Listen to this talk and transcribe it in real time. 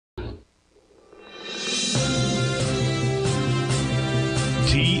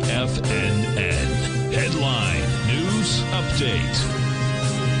TFNN. Headline News Update.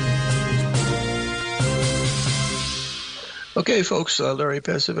 Okay, folks, Larry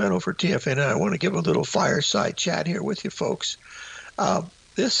Pesavento for TFNN. I want to give a little fireside chat here with you folks.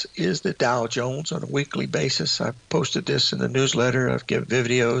 This is the Dow Jones on a weekly basis. I posted this in the newsletter. I've given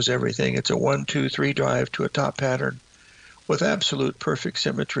videos, everything. It's a 1, 2, 3 drive to a top pattern with absolute perfect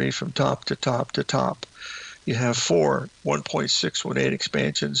symmetry from top to top to top. You have 4 1.618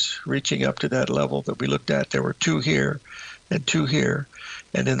 expansions reaching up to that level that we looked at. There were 2 here and 2 here.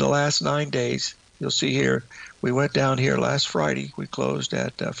 And in the last 9 days, you'll see here, we went down here last Friday. We closed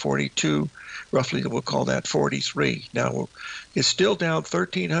at 42, roughly we'll call that 43. Now, it's still down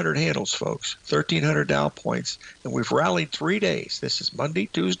 1,300 handles, folks, 1,300 Dow points, and we've rallied 3 days. This is Monday,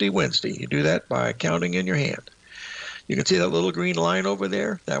 Tuesday, Wednesday. You do that by counting in your hand. You can see that little green line over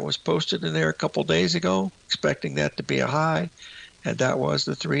there. That was posted in there a couple days ago, expecting that to be a high, and that was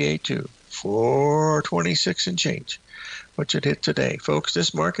the 382, 426 and change, which it hit today. Folks,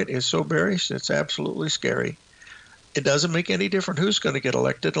 this market is so bearish, it's absolutely scary. It doesn't make any difference who's going to get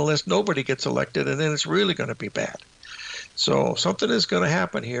elected unless nobody gets elected, and then it's really going to be bad. So something is going to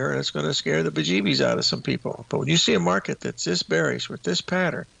happen here, and it's going to scare the bejeebies out of some people. But when you see a market that's this bearish with this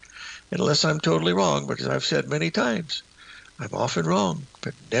pattern, unless I'm totally wrong, because I've said many times, I'm often wrong,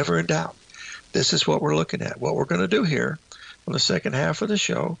 but never in doubt. This is what we're looking at. What we're going to do here on the second half of the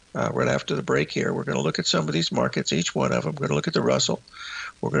show, right after the break here, we're going to look at some of these markets, each one of them. We're going to look at the Russell.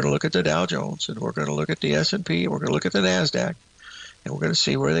 We're going to look at the Dow Jones, and we're going to look at the S&P, and we're going to look at the NASDAQ, and we're going to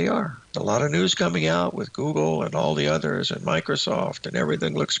see where they are. A lot of news coming out with Google and all the others and Microsoft, and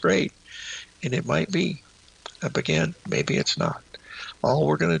everything looks great, and it might be. But again, maybe it's not. All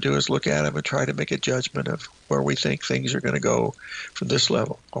we're going to do is look at them and try to make a judgment of where we think things are going to go from this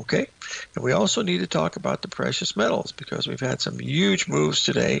level, okay? And we also need to talk about the precious metals because we've had some huge moves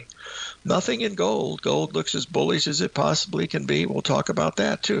today. Nothing in gold. Gold looks as bullish as it possibly can be. We'll talk about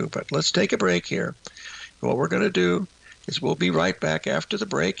that too, but let's take a break here. What we're going to do is we'll be right back after the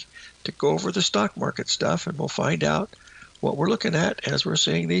break to go over the stock market stuff, and we'll find out what we're looking at as we're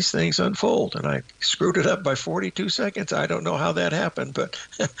seeing these things unfold. And I screwed it up by 42 seconds. I don't know how that happened, but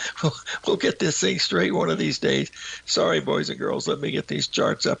we'll get this thing straight one of these days. Sorry, boys and girls. Let me get these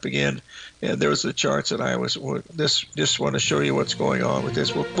charts up again. And there's the charts that I was just want to show you what's going on with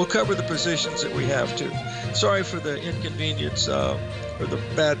this. We'll cover the positions that we have too. Sorry for the inconvenience or the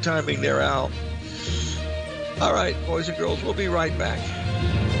bad timing there, Al. All right, boys and girls, we'll be right back.